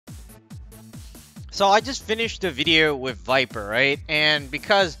So I just finished the video with Viper, right? And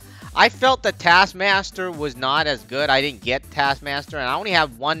because I felt that Taskmaster was not as good, I didn't get Taskmaster, and I only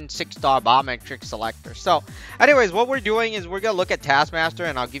have one 6-star biometric selector. So, anyways, what we're doing is we're gonna look at Taskmaster,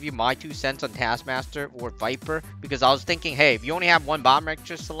 and I'll give you my 2 cents on Taskmaster or Viper, because I was thinking, hey, if you only have one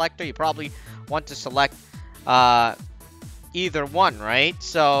biometric selector, you probably want to select uh, either one, right?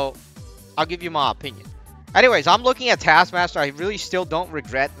 So, I'll give you my opinion. Anyways, I'm looking at Taskmaster. I really still don't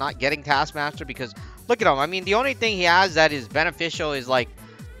regret not getting Taskmaster because look at him. I mean, the only thing he has that is beneficial is like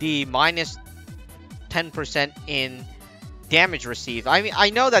the minus 10% in damage received. I mean,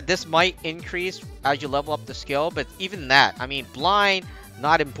 I know that this might increase as you level up the skill, but even that, I mean, blind,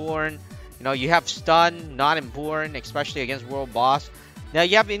 not important. You know, you have stun, not important, especially against world boss. Now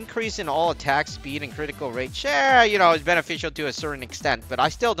you have increase in all attack speed and critical rate. Sure, you know, it's beneficial to a certain extent, but I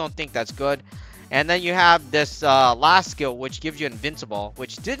still don't think that's good. And then you have this last skill, which gives you invincible,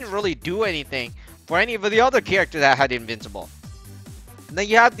 which didn't really do anything for any of the other characters that had invincible. And then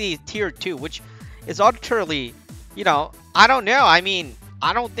you have the tier 2, which is utterly, you know, I don't know. I mean,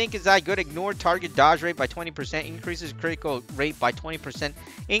 I don't think it's that good. Ignore target dodge rate by 20%, increases critical rate by 20%,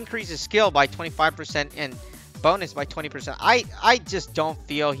 increases skill by 25%, and bonus by 20%. I just don't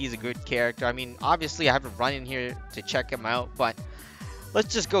feel he's a good character. I mean, obviously I haven't run in here to check him out, but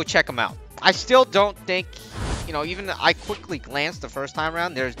let's just go check him out. I still don't think, you know, even I quickly glanced the first time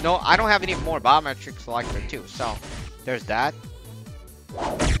around. I don't have any more biometric selector too. So there's that.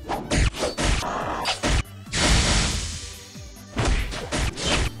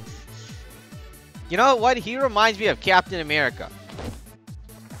 You know what? He reminds me of Captain America.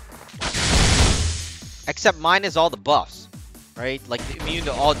 Except mine is all the buffs, right? Like immune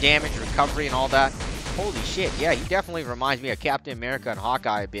to all damage, recovery, and all that. Holy shit, yeah, he definitely reminds me of Captain America and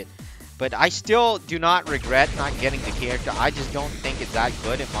Hawkeye a bit. But I still do not regret not getting the character. I just don't think it's that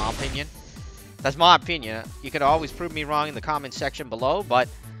good in my opinion. That's my opinion. You can always prove me wrong in the comment section below, but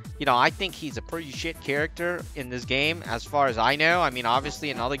you know, I think he's a pretty shit character in this game as far as I know. I mean, obviously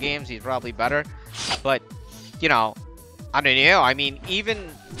in other games he's probably better, but you know, I don't know. I mean, even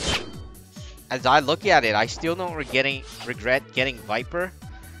as I look at it, I still don't regret getting Viper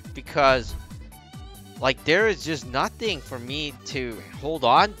because like, there is just nothing for me to hold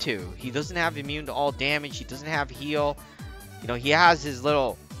on to. He doesn't have immune to all damage. He doesn't have heal. You know, he has his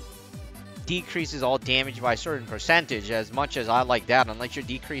little decreases all damage by a certain percentage. As much as I like that, unless you're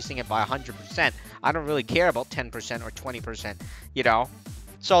decreasing it by 100%. I don't really care about 10% or 20%, you know.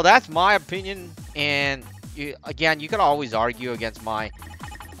 So that's my opinion. And, again, you could always argue against my,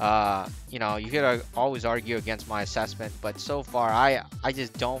 you know, you could always argue against my assessment. But so far, I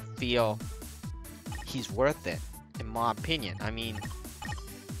just don't feel he's worth it, in my opinion. I mean,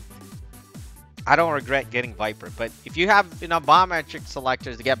 I don't regret getting Viper, but if you have enough biometric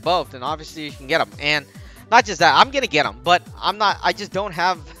selectors to get both, then obviously you can get them. And not just that, I'm gonna get them, but I just don't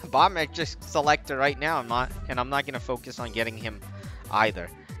have biometric selector right now. I'm not gonna focus on getting him either.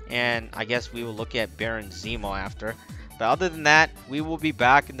 And I guess we will look at Baron Zemo after. But other than that, we will be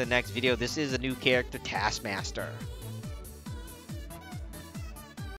back in the next video. This is a new character, Taskmaster.